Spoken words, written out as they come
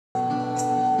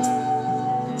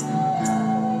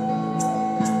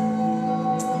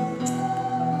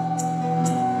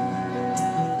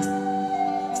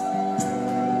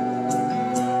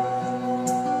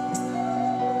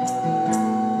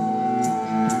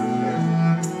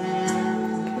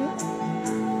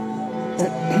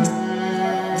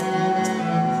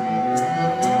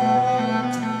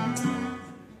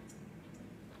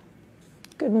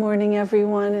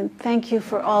Thank you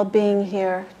for all being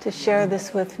here to share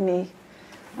this with me.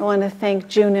 I want to thank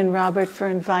June and Robert for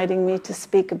inviting me to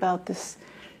speak about this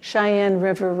Cheyenne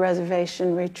River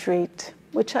Reservation retreat,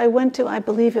 which I went to, I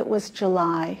believe it was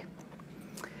July.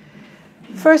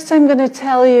 First, I'm going to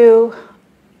tell you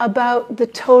about the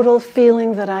total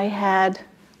feeling that I had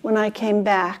when I came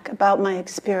back about my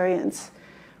experience,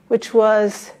 which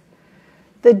was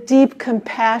the deep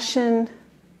compassion,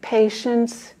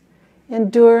 patience,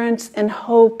 endurance, and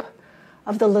hope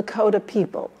of the Lakota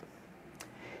people,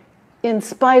 in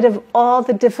spite of all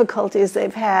the difficulties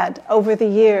they've had over the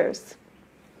years.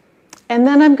 And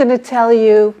then I'm going to tell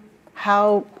you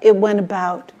how it went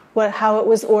about, how it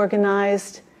was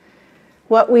organized,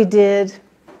 what we did.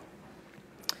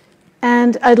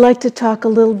 And I'd like to talk a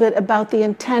little bit about the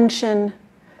intention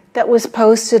that was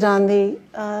posted on the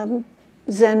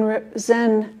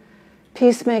Zen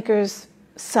Peacemakers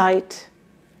site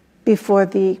before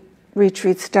the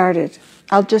retreat started.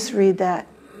 I'll just read that.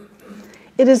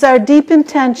 It is our deep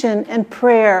intention and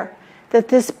prayer that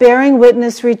this Bearing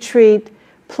Witness retreat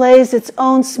plays its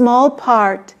own small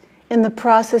part in the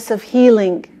process of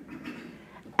healing,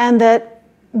 and that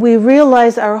we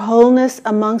realize our wholeness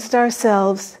amongst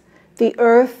ourselves, the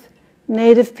earth,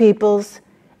 native peoples,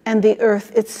 and the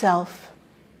earth itself.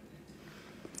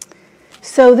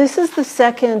 So this is the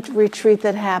second retreat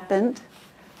that happened.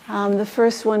 The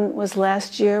first one was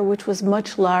last year, which was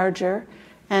much larger,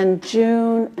 and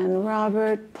June and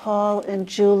Robert, Paul and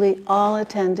Julie all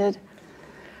attended.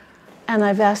 And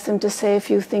I've asked them to say a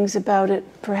few things about it,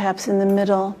 perhaps in the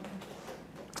middle.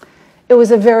 It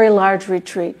was a very large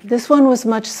retreat. This one was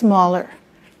much smaller.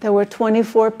 There were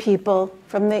 24 people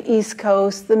from the East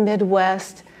Coast, the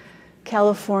Midwest,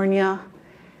 California,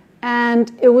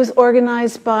 and it was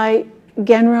organized by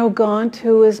Genro Gaunt,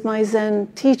 who is my Zen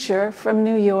teacher from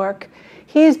New York.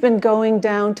 He's been going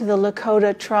down to the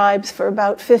Lakota tribes for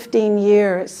about 15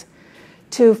 years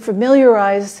to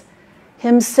familiarize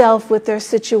himself with their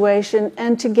situation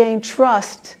and to gain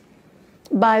trust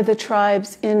by the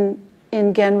tribes in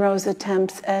Genro's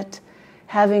attempts at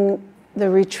having the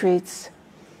retreats.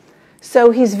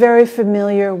 So he's very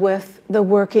familiar with the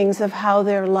workings of how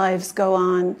their lives go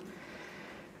on.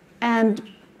 And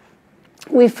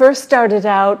we first started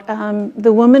out,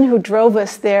 the woman who drove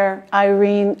us there,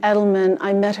 Irene Edelman,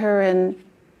 I met her in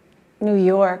New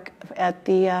York at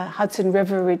the Hudson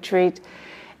River retreat,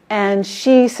 and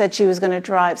she said she was going to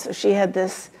drive. So she had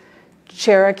this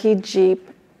Cherokee Jeep,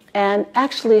 and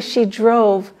actually she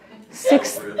drove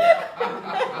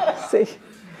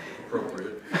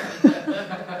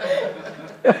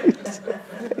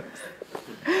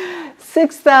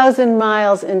 6,000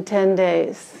 miles in 10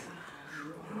 days.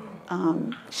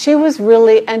 She was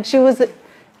really, and she was,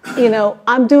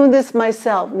 I'm doing this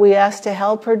myself. We asked to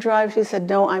help her drive. She said,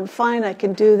 no, I'm fine, I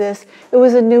can do this. It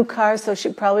was a new car, so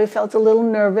she probably felt a little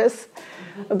nervous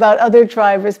about other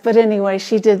drivers. But anyway,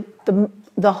 she did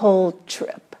the whole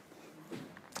trip.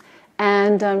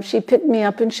 And she picked me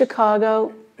up in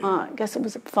Chicago. I guess it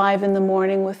was at 5 in the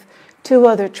morning with 2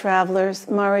 other travelers,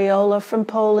 Mariola from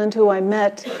Poland, who I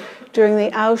met during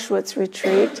the Auschwitz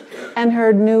retreat, and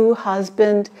her new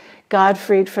husband,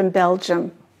 Godfried from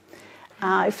Belgium.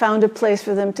 I found a place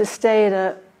for them to stay at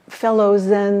a fellow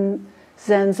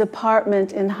Zen's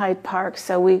apartment in Hyde Park,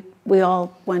 so we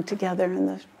all went together in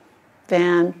the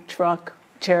van, truck,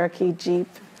 Cherokee Jeep.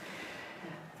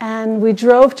 And we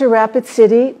drove to Rapid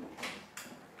City.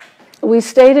 We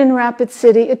stayed in Rapid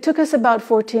City. It took us about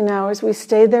 14 hours. We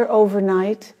stayed there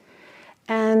overnight.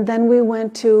 And then we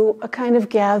went to a kind of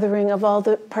gathering of all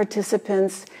the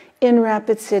participants in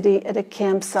Rapid City at a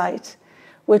campsite,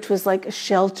 which was like a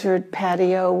sheltered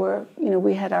patio where,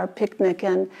 we had our picnic,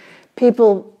 and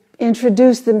people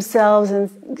introduced themselves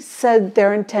and said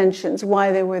their intentions,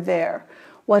 why they were there,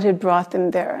 what had brought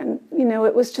them there. And,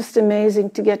 it was just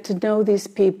amazing to get to know these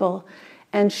people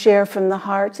and share from the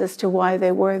hearts as to why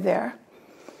they were there.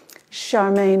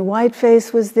 Charmaine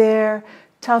Whiteface was there.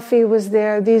 Tuffy was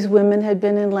there. These women had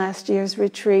been in last year's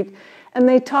retreat. And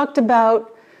they talked about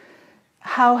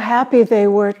how happy they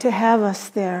were to have us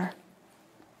there.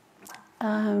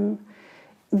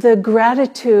 The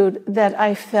gratitude that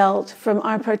I felt from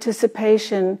our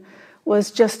participation was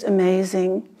just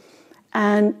amazing.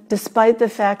 And despite the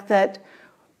fact that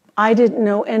I didn't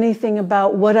know anything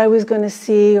about what I was going to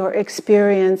see or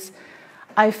experience,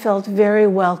 I felt very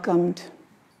welcomed.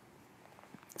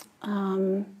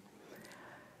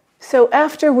 So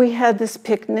after we had this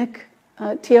picnic,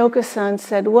 Tioka-san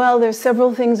said, well, there's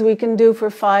several things we can do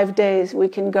for 5 days. We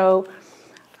can go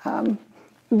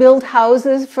build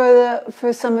houses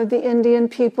for some of the Indian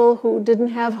people who didn't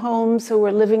have homes, who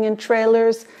were living in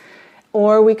trailers.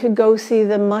 or we could go see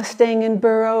the Mustang and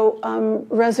Burro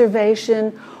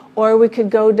Reservation, or we could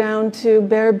go down to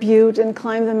Bear Butte and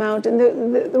climb the mountain.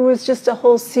 There was just a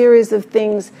whole series of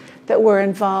things that were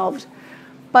involved.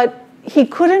 But he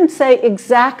couldn't say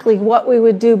exactly what we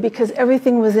would do because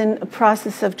everything was in a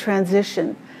process of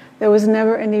transition. There was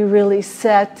never any really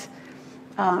set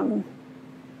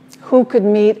who could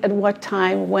meet at what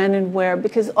time, when and where,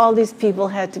 because all these people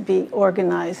had to be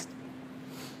organized.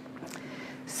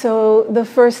 So the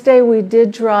first day we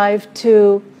did drive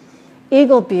to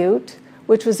Eagle Butte,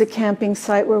 which was a camping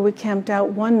site where we camped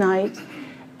out one night,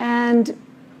 and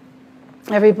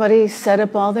everybody set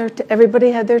up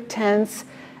everybody had their tents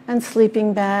and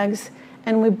sleeping bags,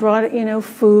 and we brought,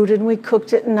 food, and we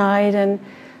cooked at night and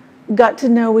got to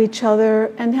know each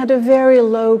other and had a very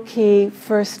low-key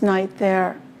first night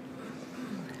there.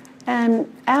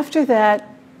 And after that,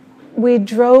 we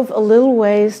drove a little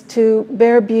ways to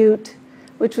Bear Butte,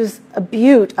 which was a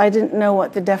butte. I didn't know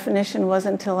what the definition was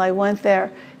until I went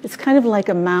there. It's kind of like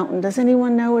a mountain. Does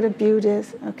anyone know what a butte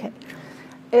is? Okay.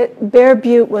 Bear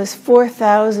Butte was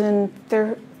 4,000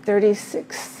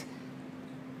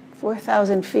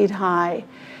 feet high.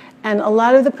 And a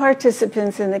lot of the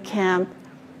participants in the camp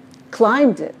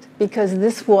climbed it because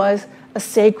this was a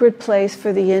sacred place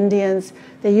for the Indians.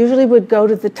 They usually would go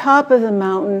to the top of the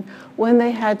mountain when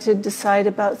they had to decide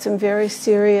about some very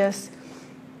serious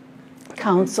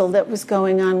council that was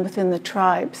going on within the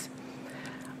tribes.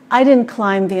 I didn't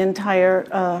climb the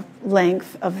entire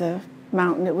length of the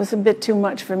mountain. It was a bit too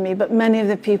much for me, but many of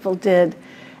the people did.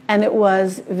 And it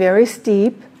was very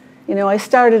steep. I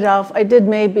started off, I did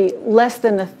maybe less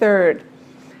than a third.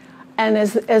 And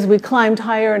as we climbed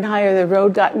higher and higher, the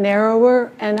road got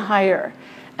narrower and higher.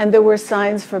 And there were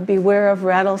signs for beware of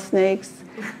rattlesnakes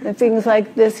and things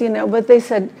like this, But they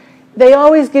said, they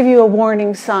always give you a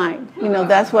warning sign.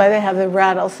 That's why they have the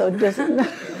rattle. So just,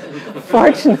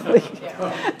 fortunately,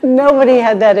 nobody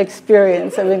had that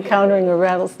experience of encountering a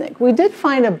rattlesnake. We did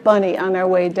find a bunny on our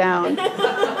way down.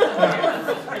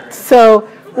 So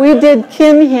we did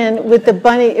kinhin with the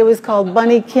bunny. It was called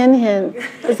bunny kinhin,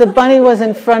 because the bunny was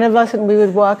in front of us and we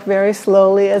would walk very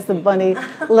slowly as the bunny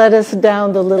led us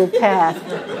down the little path.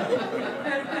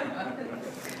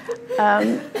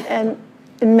 And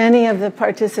many of the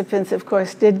participants, of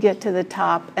course, did get to the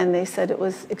top, and they said it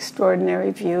was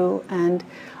extraordinary view. And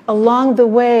along the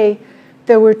way,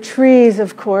 there were trees,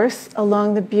 of course,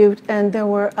 along the butte, and there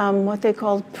were what they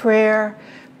called prayer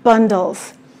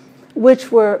bundles,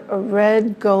 which were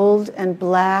red, gold, and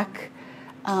black,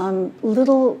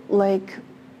 little like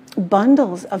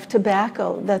bundles of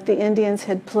tobacco that the Indians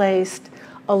had placed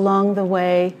along the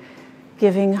way,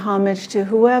 giving homage to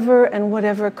whoever and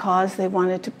whatever cause they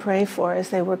wanted to pray for as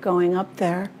they were going up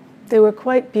there. They were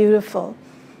quite beautiful.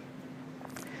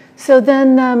 So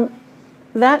then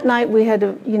that night we had,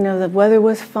 the weather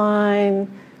was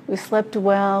fine, we slept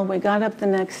well, we got up the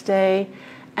next day,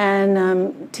 and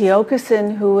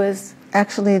Tiokasin, who was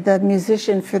actually the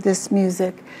musician for this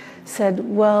music, said,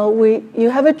 well,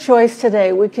 you have a choice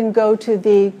today. We can go to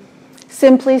the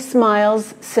Simply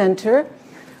Smiles Center,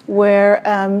 where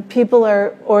people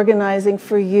are organizing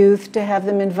for youth to have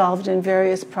them involved in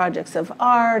various projects of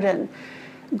art and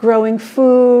growing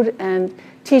food and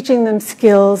teaching them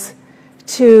skills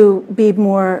to be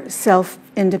more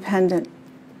self-independent.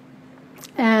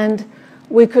 And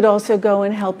we could also go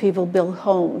and help people build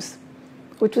homes,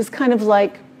 which was kind of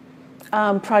like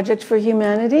Project for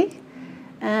Humanity.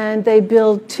 And they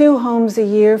build 2 homes a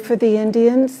year for the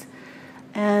Indians.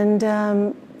 And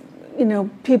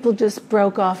people just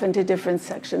broke off into different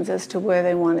sections as to where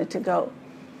they wanted to go.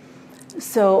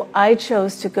 So I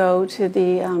chose to go to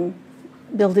the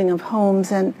building of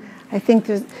homes, and I think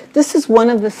this is one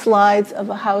of the slides of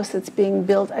a house that's being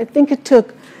built. I think it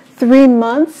took 3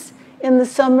 months in the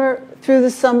summer, through the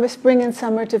summer, spring and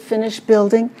summer, to finish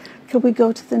building. Could we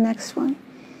go to the next one?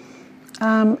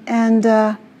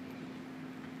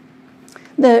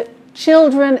 The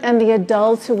children and the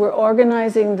adults who were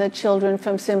organizing the children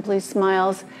from Simply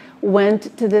Smiles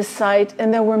went to this site,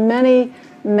 and there were many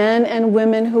men and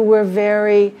women who were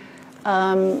very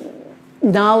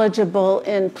knowledgeable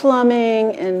in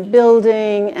plumbing and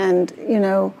building and,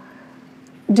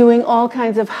 doing all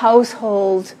kinds of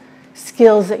household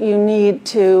skills that you need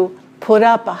to put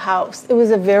up a house. It was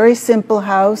a very simple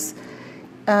house.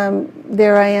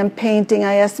 There I am painting.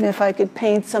 I asked them if I could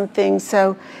paint something,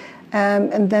 so...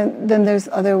 and then there's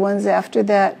other ones after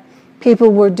that. People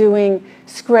were doing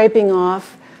scraping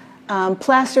off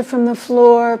plaster from the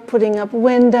floor, putting up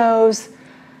windows,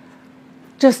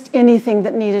 just anything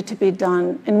that needed to be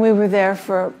done. And we were there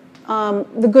for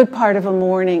the good part of a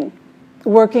morning,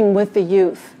 working with the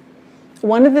youth.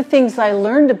 one of the things I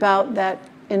learned about that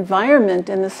environment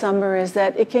in the summer is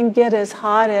that it can get as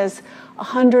hot as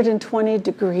 120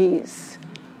 degrees.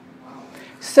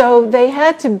 So they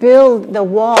had to build the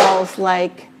walls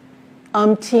like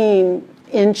umpteen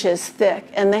inches thick,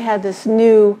 and they had this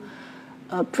new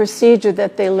procedure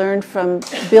that they learned from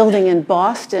building in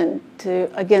Boston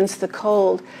against the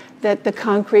cold, that the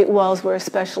concrete walls were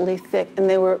especially thick, and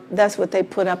that's what they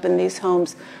put up in these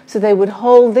homes. So they would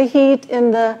hold the heat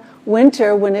in the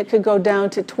winter when it could go down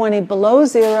to 20 below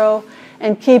zero,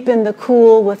 and keep in the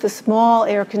cool with a small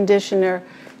air conditioner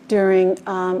during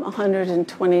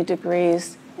 120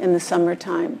 degrees in the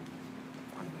summertime.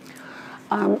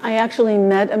 I actually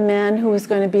met a man who was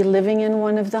going to be living in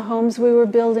one of the homes we were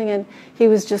building, and he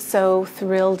was just so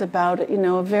thrilled about it. You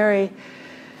know,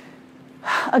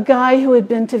 a guy who had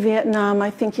been to Vietnam, I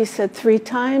think he said 3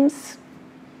 times.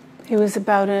 He was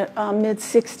about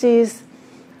mid-60s.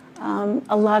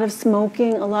 A lot of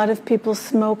smoking. A lot of people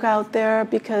smoke out there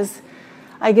because,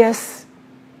 I guess,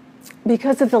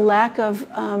 because of the lack of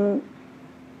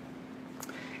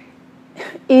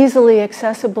easily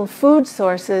accessible food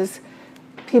sources,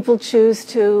 people choose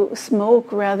to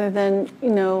smoke rather than,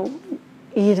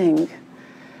 eating,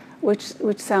 which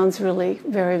sounds really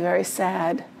very, very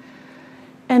sad.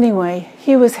 Anyway,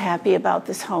 he was happy about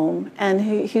this home, and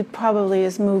he probably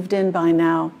has moved in by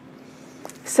now.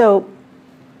 So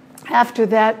after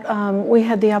that, we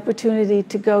had the opportunity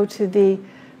to go to the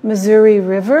Missouri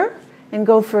River and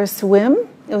go for a swim.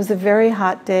 It was a very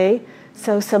hot day,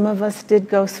 so some of us did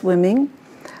go swimming.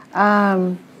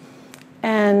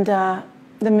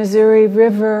 The Missouri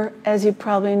River, as you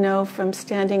probably know from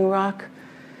Standing Rock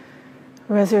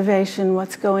Reservation,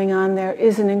 what's going on there,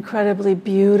 is an incredibly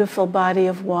beautiful body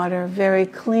of water, very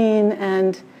clean,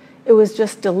 and it was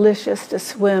just delicious to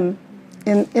swim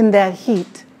in that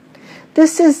heat.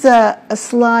 This is a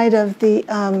slide of the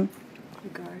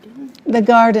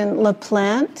garden La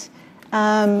Plante,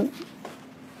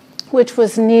 which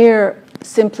was near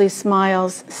Simply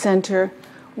Smiles Center,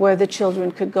 where the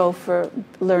children could go for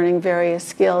learning various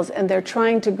skills. And they're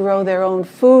trying to grow their own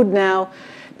food now,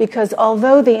 because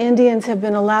although the Indians have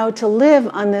been allowed to live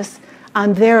on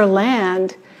their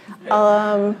land,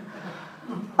 a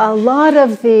lot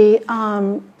of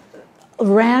the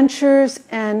ranchers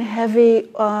and heavy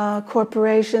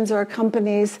corporations or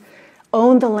companies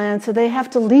own the land, so they have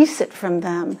to lease it from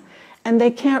them. And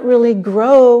they can't really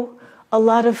grow a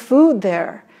lot of food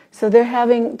there. So they're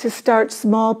having to start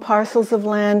small parcels of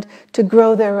land to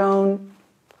grow their own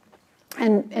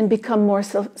and become more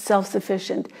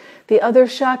self-sufficient. The other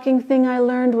shocking thing I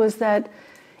learned was that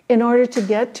in order to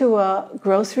get to a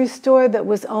grocery store that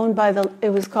was owned by it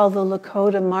was called the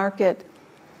Lakota Market,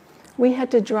 we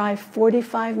had to drive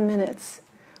 45 minutes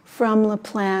from La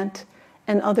Plante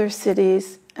and other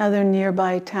cities, other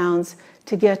nearby towns,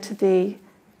 to get to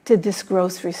this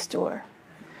grocery store.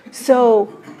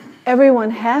 So everyone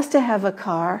has to have a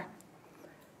car,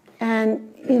 and,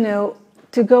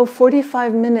 to go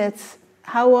 45 minutes,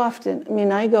 how often? I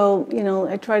mean, I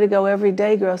try to go every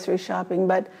day grocery shopping,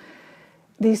 but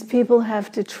these people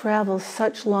have to travel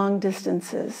such long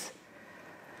distances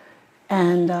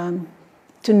and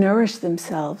to nourish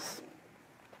themselves.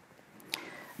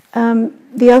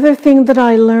 The other thing that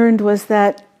I learned was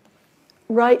that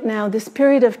right now, this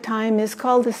period of time is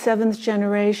called the 7th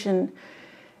generation.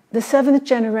 The 7th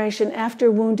generation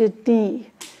after Wounded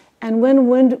Knee. And when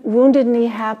Wounded Knee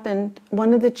happened,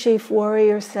 one of the chief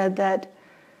warriors said that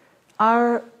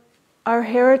our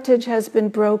heritage has been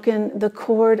broken, the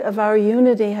cord of our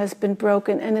unity has been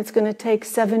broken, and it's going to take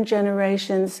 7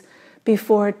 generations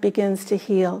before it begins to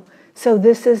heal. So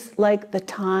this is like the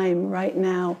time right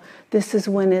now. This is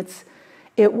when it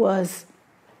was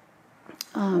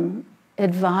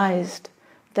advised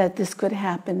that this could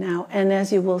happen now. And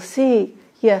as you will see,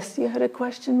 yes, you had a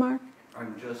question, Mark?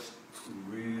 I'm just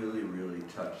really, really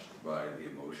touched by the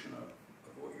emotion of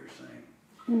what you're saying.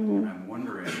 Mm-hmm. And I'm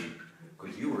wondering,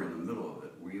 because you were in the middle of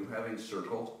it, were you having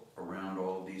circle around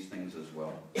all of these things as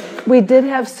well? We did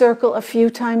have circle a few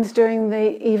times during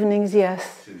the evenings,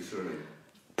 yes. To sort of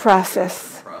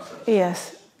process.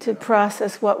 Yes, to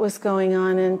process what was going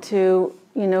on and to,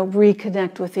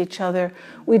 reconnect with each other.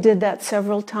 We did that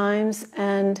several times,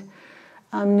 and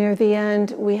near the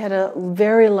end, we had a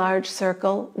very large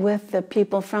circle with the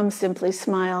people from Simply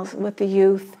Smiles, with the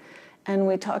youth, and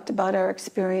we talked about our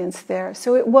experience there.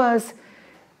 So it was,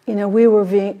 we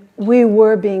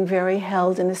were being very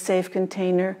held in a safe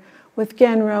container with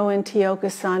Genro and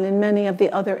Tioka-san and many of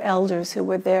the other elders who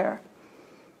were there.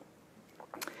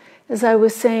 As I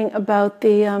was saying about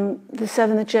the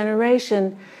 7th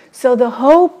generation, so the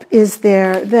hope is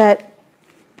there that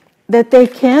that they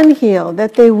can heal,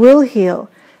 that they will heal.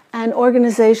 And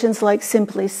organizations like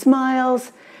Simply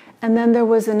Smiles, and then there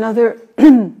was another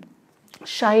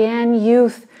Cheyenne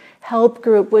Youth Help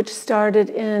Group, which started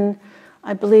in,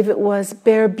 I believe it was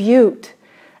Bear Butte.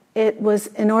 It was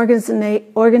an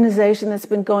organization that's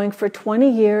been going for 20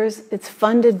 years. It's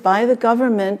funded by the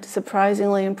government,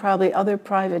 surprisingly, and probably other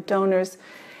private donors.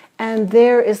 And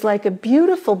there is like a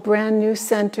beautiful brand new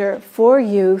center for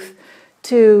youth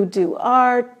to do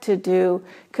art, to do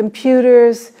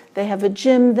computers. They have a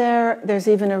gym there. There's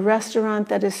even a restaurant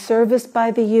that is serviced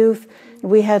by the youth.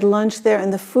 We had lunch there,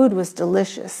 and the food was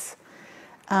delicious.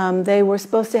 They were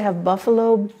supposed to have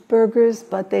buffalo burgers,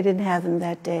 but they didn't have them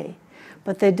that day.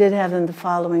 But they did have them the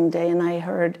following day, and I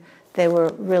heard they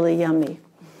were really yummy.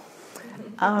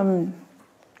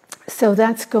 So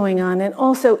that's going on. And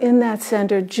also in that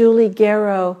center, Julie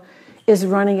Garrow is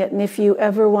running it. And if you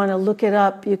ever want to look it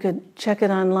up, you could check it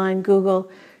online,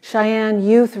 Google Cheyenne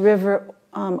Youth River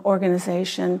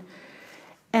Organization.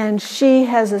 And she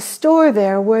has a store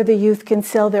there where the youth can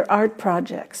sell their art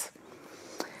projects.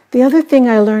 The other thing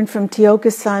I learned from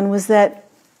Tioka-san was that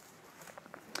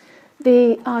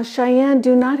the Cheyenne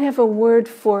do not have a word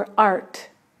for art.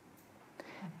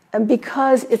 And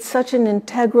because it's such an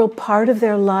integral part of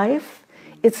their life,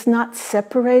 it's not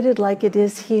separated like it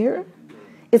is here.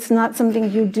 It's not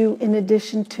something you do in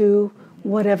addition to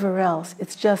whatever else.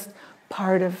 It's just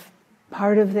part of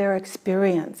their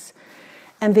experience.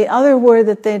 And the other word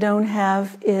that they don't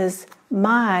have is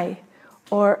my,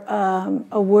 or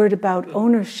a word about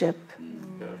ownership.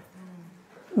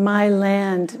 My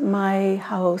land, my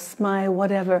house, my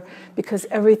whatever, because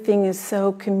everything is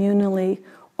so communally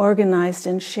organized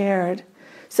and shared.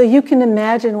 So you can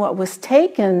imagine what was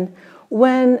taken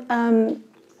when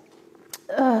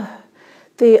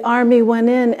the army went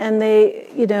in and they,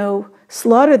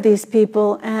 slaughtered these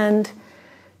people and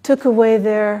took away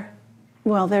their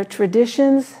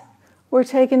traditions were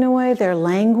taken away, their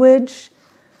language,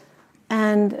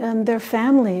 and their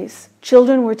families.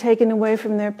 Children were taken away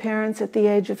from their parents at the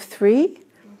age of 3.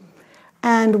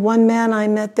 And one man I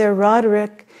met there,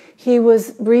 Roderick, he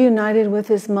was reunited with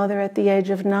his mother at the age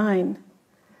of 9.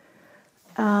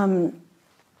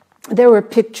 There were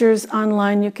pictures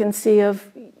online you can see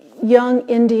of young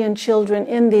Indian children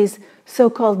in these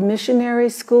so-called missionary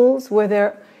schools where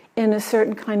they're in a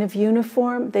certain kind of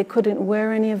uniform. They couldn't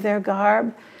wear any of their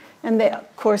garb. And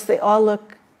of course, they all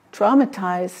look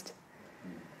traumatized.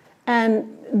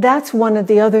 And that's one of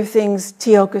the other things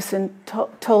Tioka-san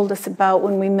told us about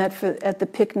when we met at the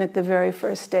picnic the very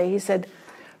first day. He said,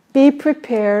 be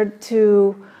prepared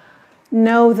to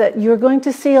know that you're going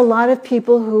to see a lot of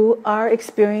people who are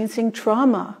experiencing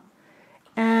trauma.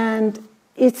 And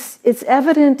it's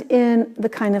evident in the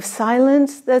kind of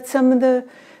silence that some of the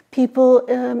people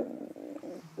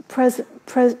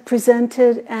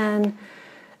presented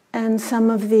and some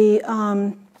of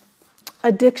the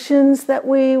addictions that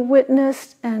we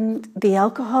witnessed and the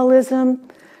alcoholism.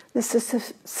 This is a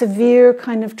severe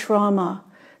kind of trauma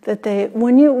that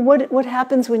what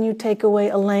happens when you take away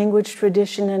a language,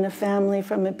 tradition, and a family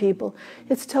from a people?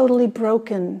 It's totally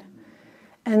broken.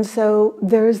 And so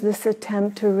there's this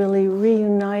attempt to really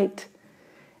reunite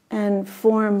and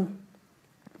form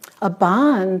a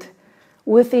bond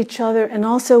with each other and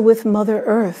also with Mother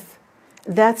Earth.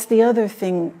 That's the other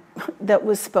thing that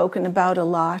was spoken about a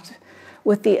lot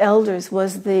with the elders,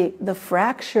 was the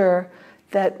fracture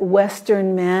that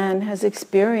Western man has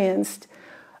experienced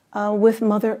with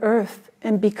Mother Earth.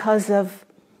 And because of,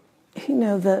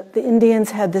 the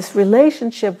Indians had this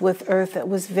relationship with Earth that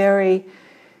was very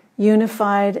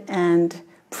unified and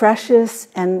precious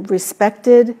and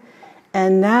respected.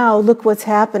 And now look what's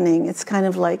happening. It's kind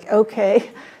of like,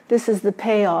 okay, this is the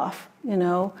payoff,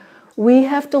 We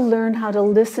have to learn how to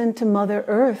listen to Mother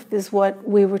Earth, is what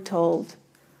we were told.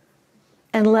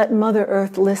 And let Mother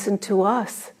Earth listen to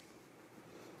us.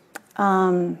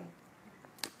 I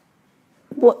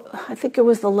think it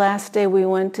was the last day we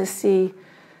went to see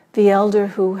the elder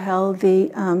who held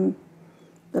the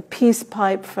peace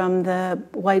pipe from the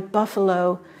White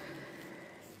Buffalo.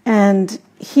 And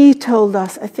he told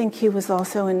us, I think he was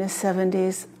also in his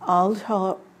 70s,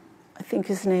 I think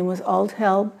his name was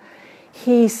Aldhelm.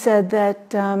 He said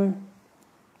that,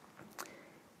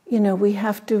 we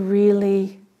have to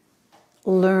really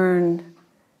learn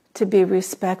to be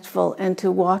respectful and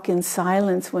to walk in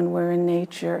silence when we're in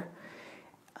nature.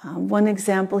 One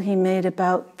example he made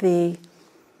about the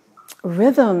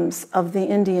rhythms of the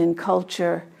Indian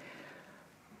culture,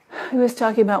 he was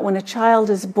talking about when a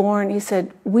child is born, he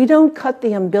said, we don't cut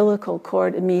the umbilical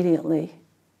cord immediately.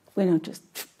 We don't just,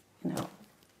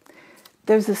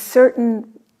 There's a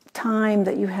certain time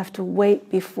that you have to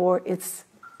wait before it's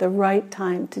the right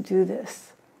time to do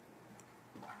this.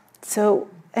 So,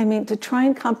 I mean, to try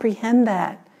and comprehend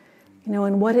that, you know,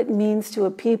 and what it means to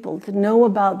a people, to know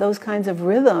about those kinds of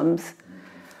rhythms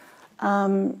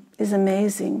is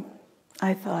amazing,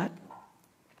 I thought.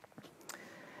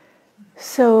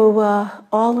 So,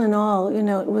 all in all, you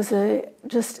know, it was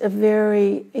just a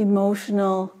very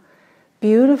emotional,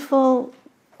 beautiful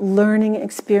learning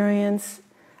experience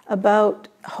about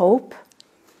hope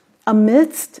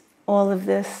amidst all of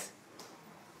this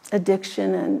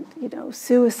addiction, and, you know,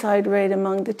 suicide rate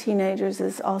among the teenagers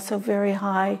is also very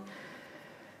high.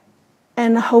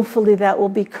 And hopefully that will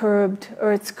be curbed,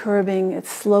 or it's curbing,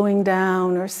 it's slowing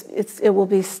down, or it will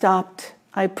be stopped.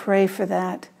 I pray for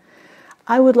that.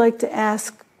 I would like to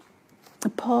ask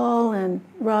Paul and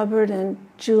Robert and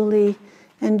Julie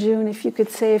and June if you could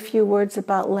say a few words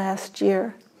about last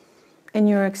year and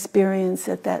your experience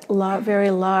at that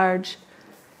very large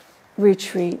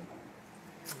retreat.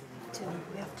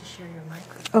 We have to share your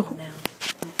microphone now.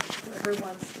 Whoever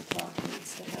wants to talk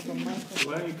needs to have a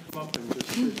microphone. Why don't you come up and just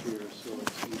sit here so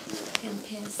it's easier? And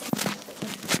pass.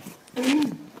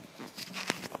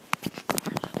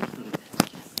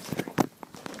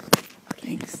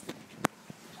 Thanks.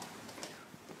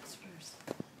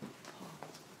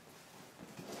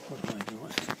 What am I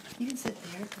doing? You can sit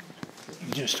there.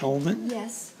 You just hold it?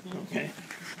 Yes. Okay.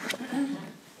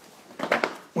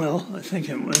 Well, I think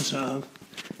it was a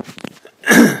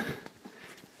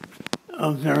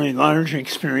very large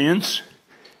experience.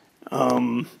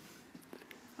 I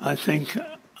think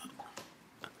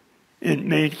it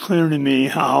made clear to me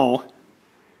how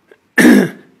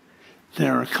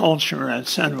their culture at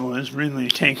Zen was really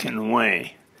taken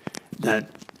away, that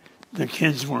the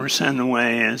kids were sent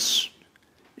away, as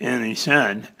Annie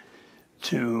said,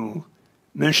 to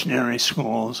missionary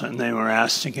schools, and they were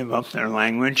asked to give up their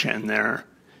language and their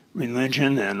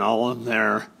religion and all of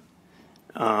their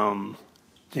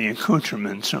the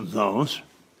accoutrements of those,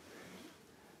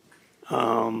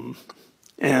 and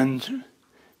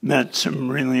met some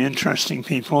really interesting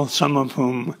people, some of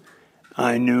whom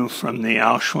I knew from the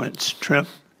Auschwitz trip,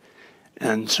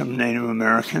 and some Native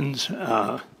Americans.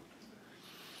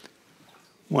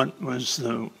 What was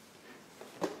the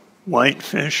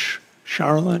whitefish,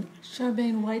 Charlotte?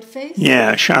 Charmaine Whiteface?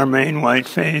 Yeah, Charmaine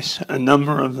Whiteface. A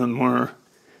number of them were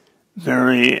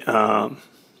very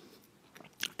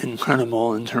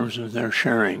incredible in terms of their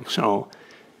sharing. So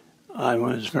I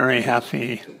was very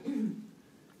happy,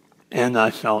 and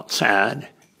I felt sad,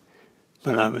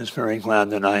 but I was very glad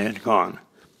that I had gone.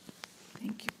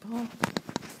 Thank you, Paul.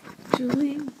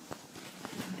 Julie?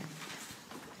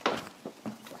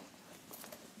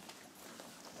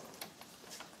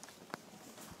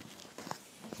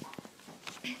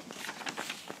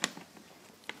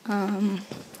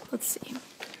 Let's see.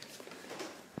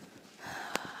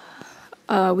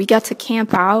 We got to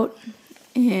camp out,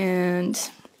 and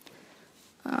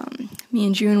me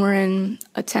and June were in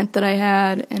a tent that I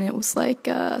had, and it was like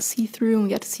see-through, and we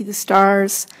got to see the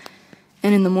stars.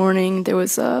 And in the morning, there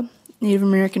was a Native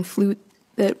American flute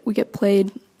that we get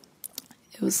played.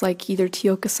 It was like either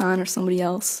Tiokasan or somebody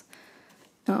else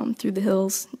through the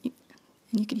hills, and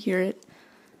you could hear it.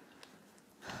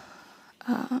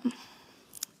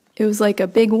 It was like a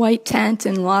big white tent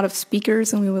and a lot of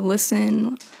speakers, and we would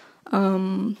listen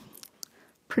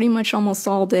pretty much almost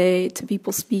all day to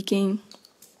people speaking.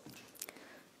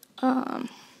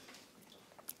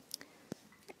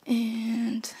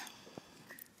 And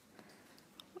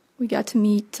we got to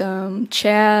meet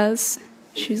Chaz.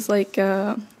 She's like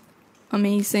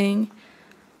amazing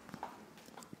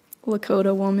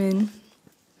Lakota woman.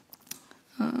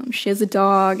 She has a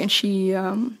dog, and she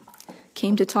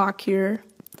came to talk here.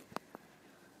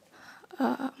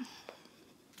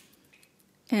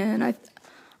 And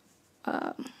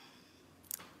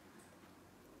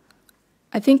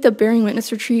I think the Bearing Witness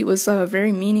retreat was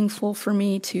very meaningful for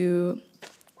me to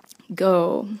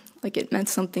go. Like, it meant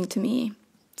something to me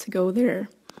to go there.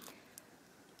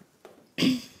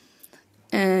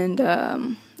 And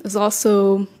it was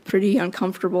also pretty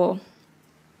uncomfortable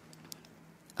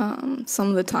some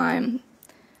of the time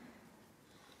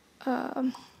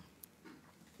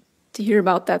to hear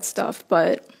about that stuff,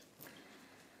 but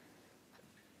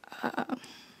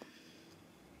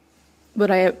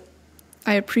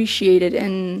I appreciate it,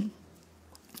 and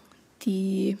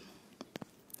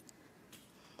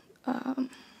and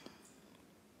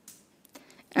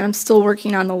I'm still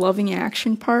working on the loving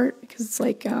action part, because it's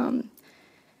like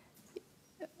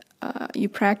you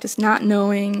practice not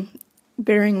knowing,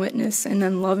 bearing witness, and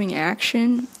then loving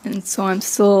action, and so I'm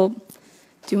still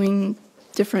doing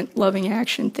different loving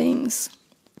action things.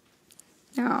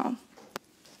 now.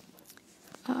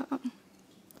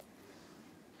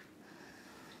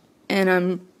 And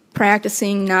I'm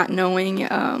practicing not knowing,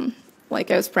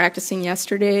 like I was practicing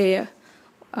yesterday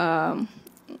when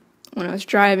I was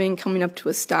driving, coming up to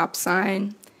a stop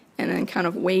sign, and then kind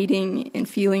of waiting and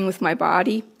feeling with my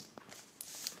body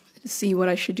to see what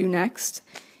I should do next.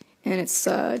 And it's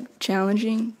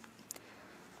challenging.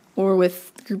 Or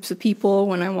with groups of people,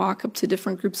 when I walk up to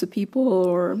different groups of people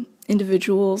or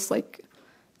individuals, like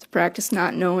to practice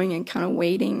not knowing and kind of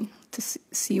waiting to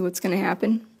see what's going to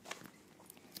happen.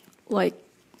 Like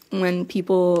when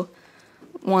people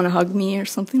want to hug me or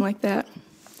something like that.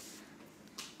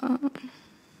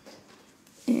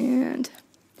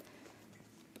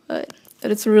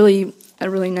 But it's a really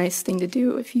nice thing to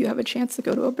do if you have a chance to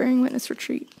go to a bearing witness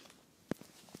retreat.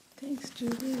 Thanks,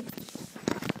 Julie.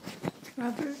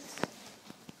 Robert?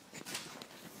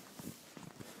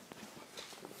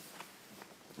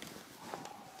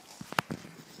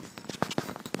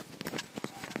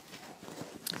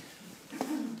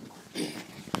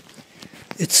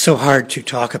 It's so hard to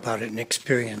talk about an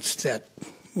experience that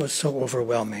was so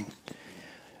overwhelming.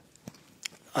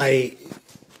 I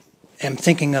am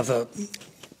thinking of a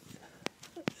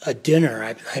dinner.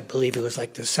 I believe it was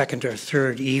like the second or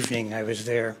third evening I was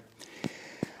there.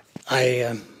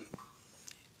 I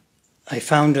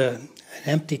found an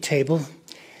empty table,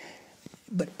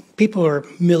 but people were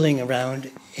milling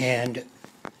around, and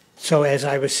so as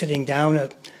I was sitting down, a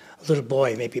little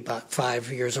boy, maybe about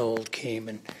 5 years old, came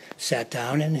and sat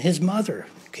down, and his mother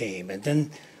came, and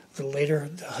then a little later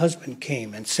the husband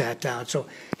came and sat down. So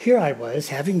here I was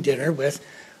having dinner with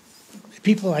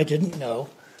people I didn't know,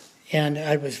 and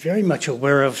I was very much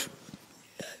aware of,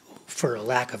 for a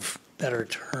lack of better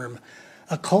term,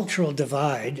 a cultural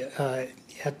divide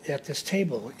at this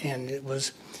table, and it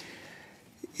was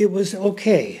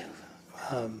okay.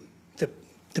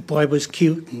 The boy was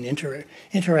cute and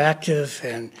interactive,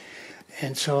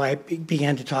 and so I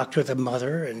began to talk to the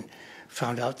mother and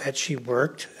found out that she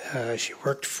worked. She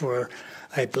worked for,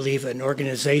 I believe, an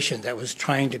organization that was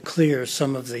trying to clear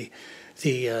some of the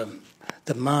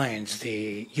mines,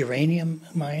 the uranium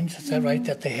mines. Is that right?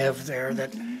 That they have there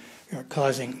that are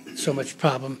causing so much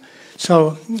problem.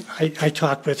 So I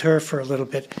talked with her for a little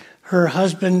bit. Her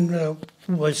husband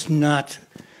was not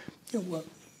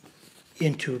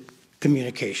into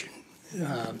communication.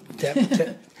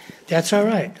 That's all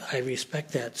right. I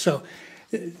respect that. So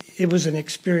it was an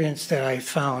experience that I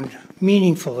found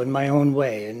meaningful in my own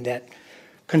way, and that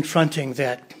confronting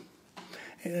that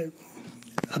a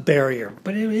barrier.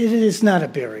 But it is not a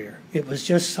barrier. It was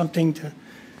just something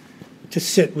to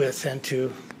sit with and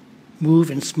to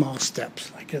move in small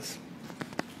steps like this.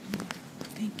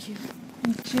 Thank you.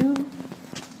 Thank you.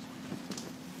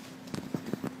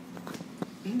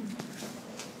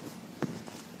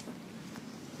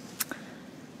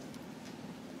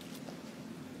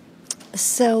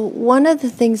 So one of the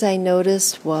things I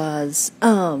noticed was,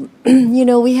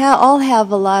 we all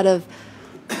have a lot of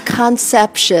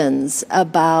conceptions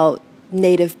about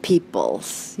Native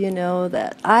peoples,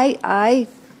 that I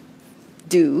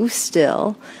do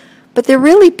still, but they're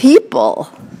really people.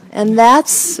 And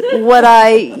that's what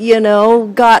I,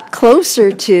 got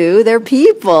closer to. They're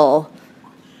people.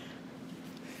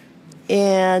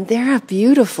 And they're a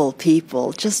beautiful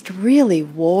people, just really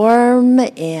warm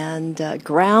and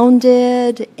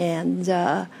grounded and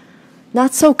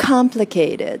not so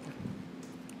complicated,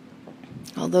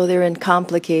 although they're in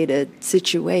complicated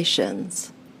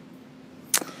situations.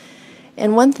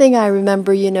 And one thing I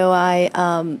remember, I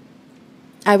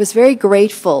was very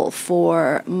grateful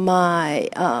for my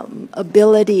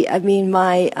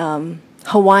my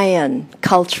Hawaiian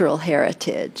cultural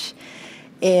heritage.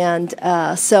 And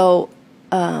so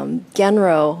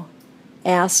Genro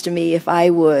asked me if I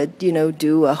would,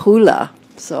 do a hula.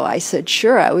 So I said,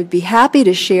 sure, I would be happy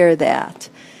to share that.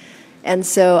 And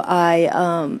so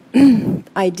I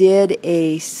I did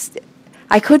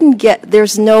I couldn't get,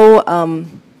 there's no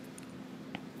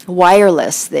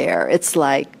wireless there. It's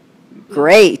like,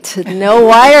 great, no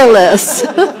wireless.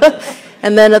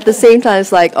 And then at the same time,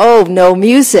 it's like, oh, no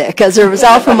music, because it was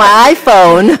all from my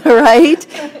iPhone, right?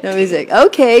 No music.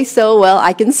 Okay, so, well,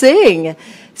 I can sing.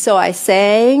 So I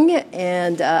sang,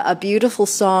 and a beautiful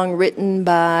song written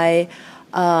by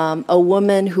a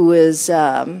woman who is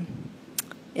in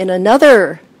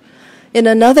another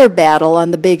battle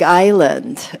on the Big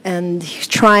Island, and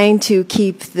trying to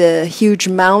keep the huge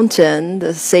mountain,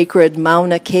 the sacred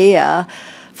Mauna Kea,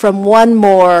 from one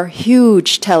more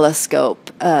huge telescope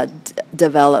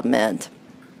development.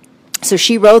 So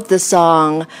she wrote the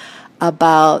song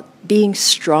about being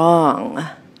strong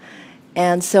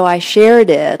And so I shared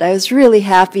it. I was really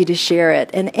happy to share it.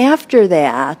 And after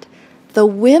that, the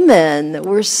women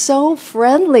were so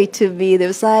friendly to me. There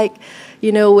was like,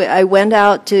 you know, I went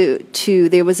out to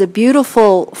there was a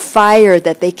beautiful fire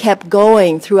that they kept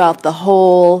going throughout the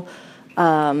whole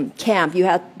camp.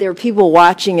 There were people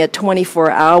watching it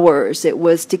 24 hours. It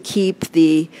was to keep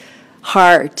the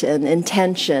heart and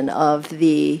intention of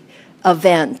the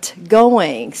event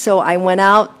going. So I went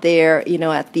out there, you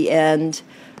know, at the end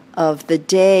of the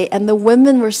day, and the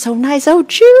women were so nice. Oh,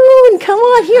 June, come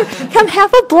on here, come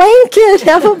have a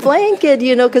blanket,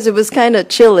 you know, because it was kind of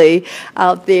chilly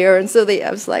out there. And so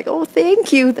I was like, oh,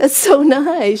 thank you, that's so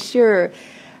nice, sure.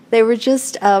 They were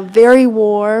just very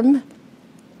warm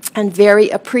and very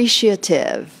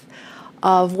appreciative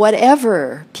of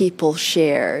whatever people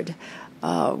shared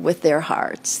with their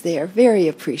hearts. They are very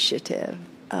appreciative.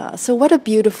 So what a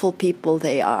beautiful people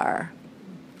they are.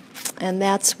 And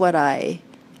that's what I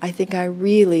think I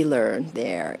really learned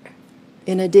there,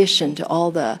 in addition to all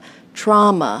the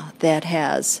trauma that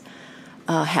has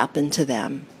happened to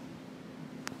them.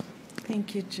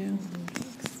 Thank you, June.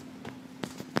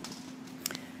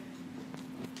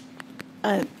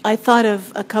 I thought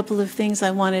of a couple of things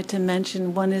I wanted to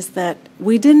mention. One is that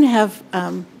we didn't have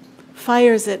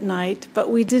fires at night, but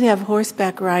we did have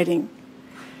horseback riding.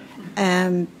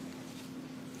 And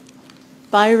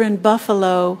Byron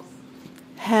Buffalo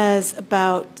has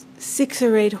about 6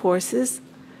 or 8 horses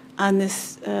on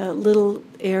this little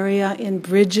area in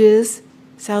Bridges,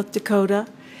 South Dakota.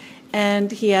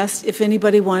 And he asked if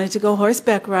anybody wanted to go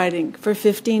horseback riding for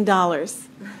 $15.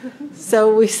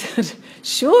 So we said,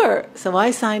 sure. So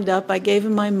I signed up. I gave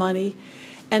him my money.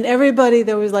 And everybody,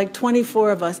 there was like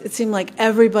 24 of us. It seemed like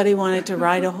everybody wanted to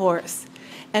ride a horse.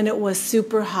 And it was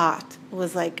super hot. It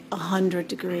was like 100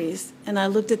 degrees. And I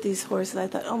looked at these horses. I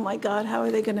thought, oh, my God, how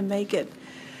are they going to make it?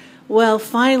 Well,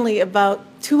 finally, about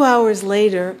 2 hours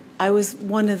later, I was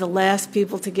one of the last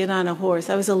people to get on a horse.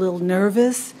 I was a little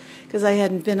nervous because I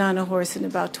hadn't been on a horse in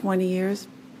about 20 years.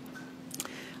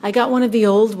 I got one of the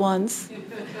old ones,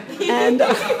 and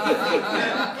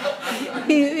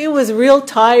he was real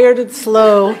tired and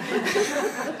slow.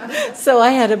 So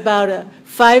I had about a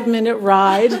 5-minute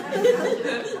ride.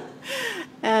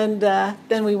 And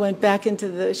then we went back into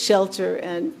the shelter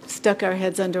and stuck our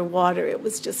heads under water. It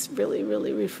was just really,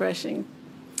 really refreshing.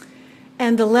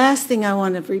 And the last thing I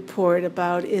want to report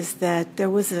about is that there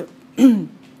was a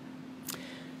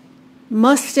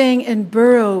Mustang and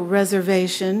Burro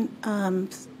Reservation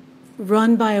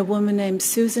run by a woman named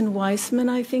Susan Weissman,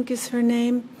 I think is her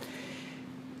name.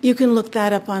 You can look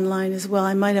that up online as well.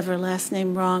 I might have her last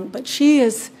name wrong, but she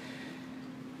is,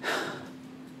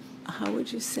 how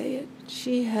would you say it?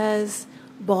 She has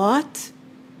bought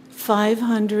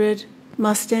 500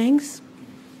 Mustangs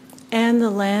and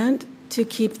the land to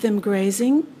keep them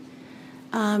grazing.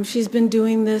 She's been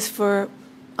doing this for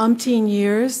umpteen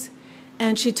years,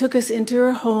 and she took us into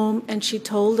her home and she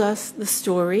told us the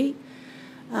story,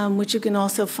 which you can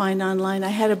also find online. I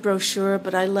had a brochure,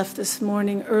 but I left this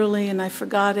morning early and I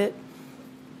forgot it.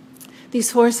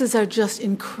 These horses are just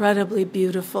incredibly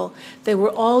beautiful. They were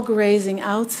all grazing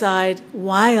outside,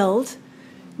 wild,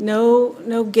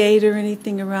 no gate or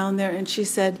anything around there. And she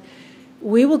said,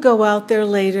 we will go out there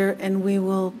later and we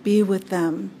will be with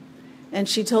them. And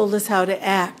she told us how to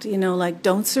act, like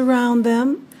don't surround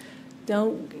them.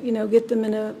 Don't, get them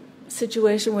in a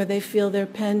situation where they feel they're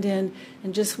penned in,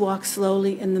 and just walk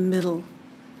slowly in the middle.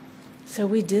 So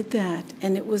we did that,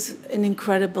 and it was an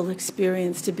incredible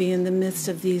experience to be in the midst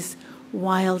of these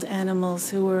wild animals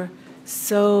who were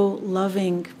so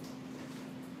loving.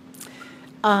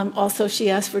 Also, she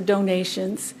asked for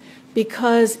donations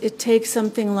because it takes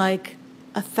something like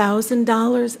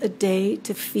 $1,000 a day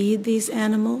to feed these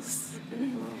animals.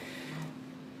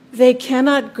 They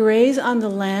cannot graze on the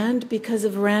land because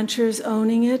of ranchers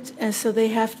owning it, and so they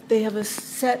have a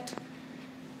set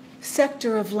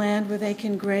sector of land where they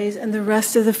can graze, and the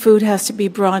rest of the food has to be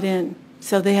brought in.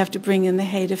 So they have to bring in the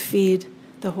hay to feed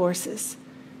the horses.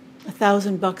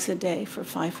 $1,000 a day for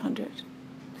 500.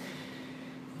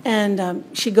 And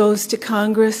she goes to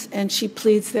Congress and she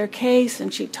pleads their case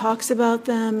and she talks about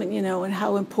them, and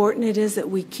how important it is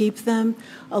that we keep them.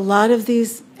 A lot of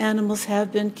these animals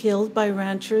have been killed by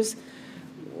ranchers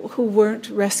who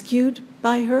weren't rescued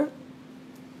by her.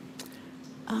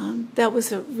 That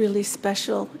was a really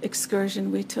special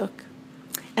excursion we took.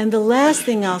 And the last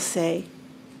thing I'll say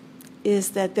is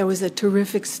that there was a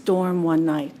terrific storm one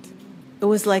night. It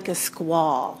was like a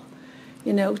squall.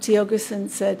 Tiogerson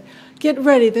said, get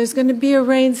ready, there's going to be a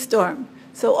rainstorm.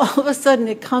 So all of a sudden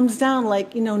it comes down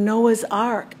like, Noah's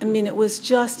Ark. I mean, it was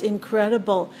just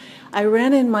incredible. I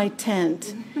ran in my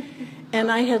tent And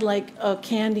I had like a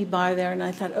candy bar there, and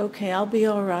I thought, okay, I'll be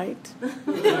all right.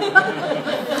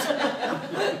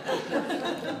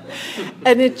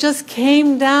 And it just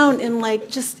came down in like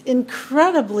just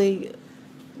incredibly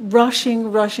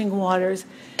rushing waters.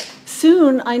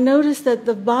 Soon I noticed that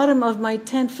the bottom of my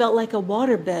tent felt like a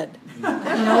waterbed. You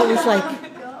know,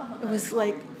 it was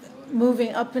like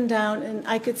moving up and down, and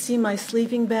I could see my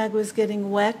sleeping bag was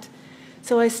getting wet.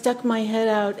 So I stuck my head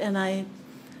out, and I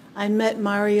met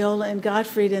Mariola and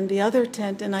Gottfried in the other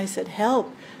tent, and I said,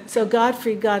 help. So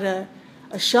Gottfried got a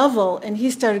shovel, and he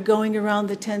started going around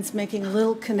the tents making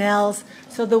little canals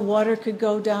so the water could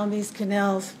go down these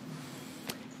canals.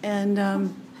 And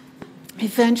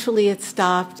eventually it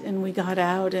stopped, and we got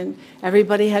out, and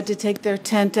everybody had to take their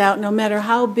tent out. No matter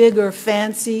how big or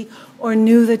fancy or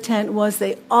new the tent was,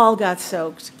 they all got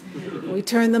soaked. We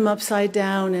turned them upside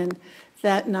down, and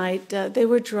that night they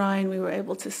were dry, and we were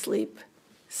able to sleep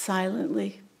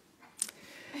silently.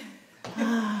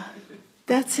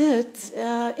 That's it.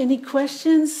 Any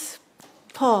questions?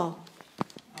 Paul?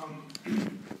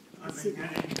 I've been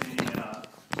getting the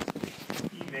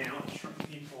emails from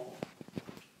people.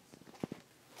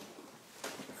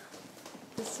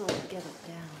 This will get it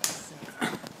down. So.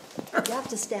 You have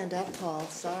to stand up, Paul.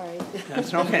 Sorry.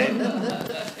 That's okay.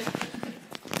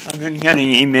 I've been getting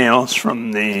emails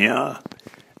from the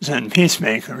Zen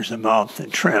Peacemakers about the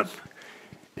trip.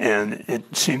 And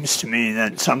it seems to me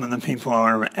that some of the people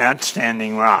are at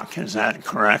Standing Rock. Is that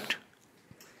correct?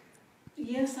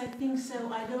 Yes, I think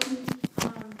so.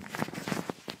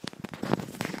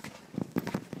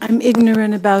 I'm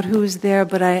ignorant about who's there,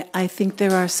 but I think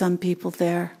there are some people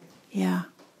there. Yeah.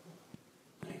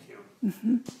 Thank you.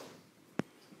 Mm-hmm.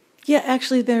 Yeah,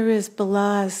 actually there is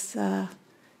Balaz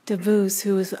DeVuz,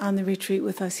 who was on the retreat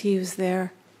with us. He was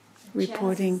there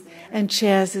reporting. And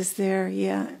Chaz is there,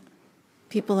 yeah.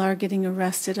 People are getting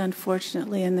arrested,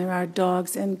 unfortunately, and there are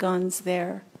dogs and guns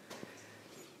there.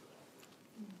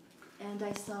 And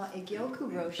I saw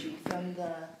Egyoku Roshi from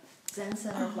the Zen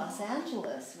Center of Los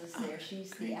Angeles was there. She's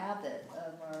the abbot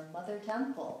of our Mother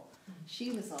Temple.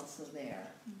 She was also there.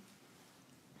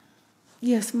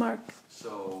 Yes, Mark.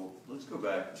 So let's go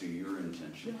back to your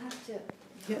intention. You'll have to...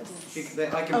 Yes.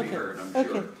 I can be Okay. heard, I'm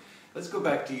Okay. sure. Let's go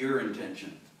back to your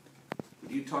intention.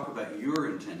 Would you talk about your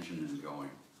intention in going?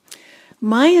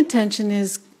 My intention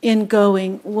in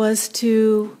going was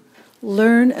to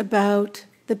learn about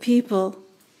the people,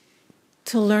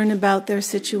 to learn about their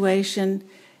situation,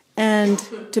 and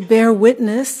to bear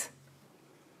witness,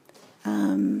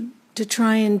 to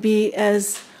try and be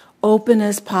as open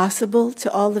as possible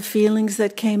to all the feelings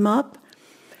that came up,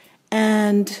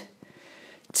 and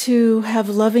to have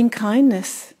loving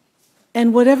kindness.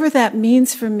 And whatever that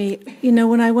means for me, you know,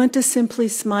 when I went to Simply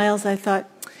Smiles, I thought,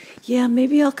 yeah,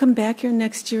 maybe I'll come back here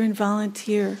next year and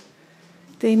volunteer.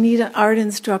 They need an art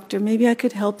instructor. Maybe I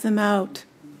could help them out.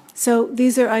 So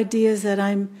these are ideas that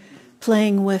I'm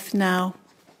playing with now.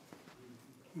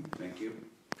 Thank you.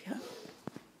 Yeah.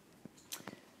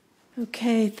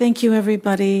 Okay, thank you,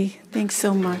 everybody. Thanks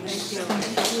so much.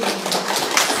 Thank you.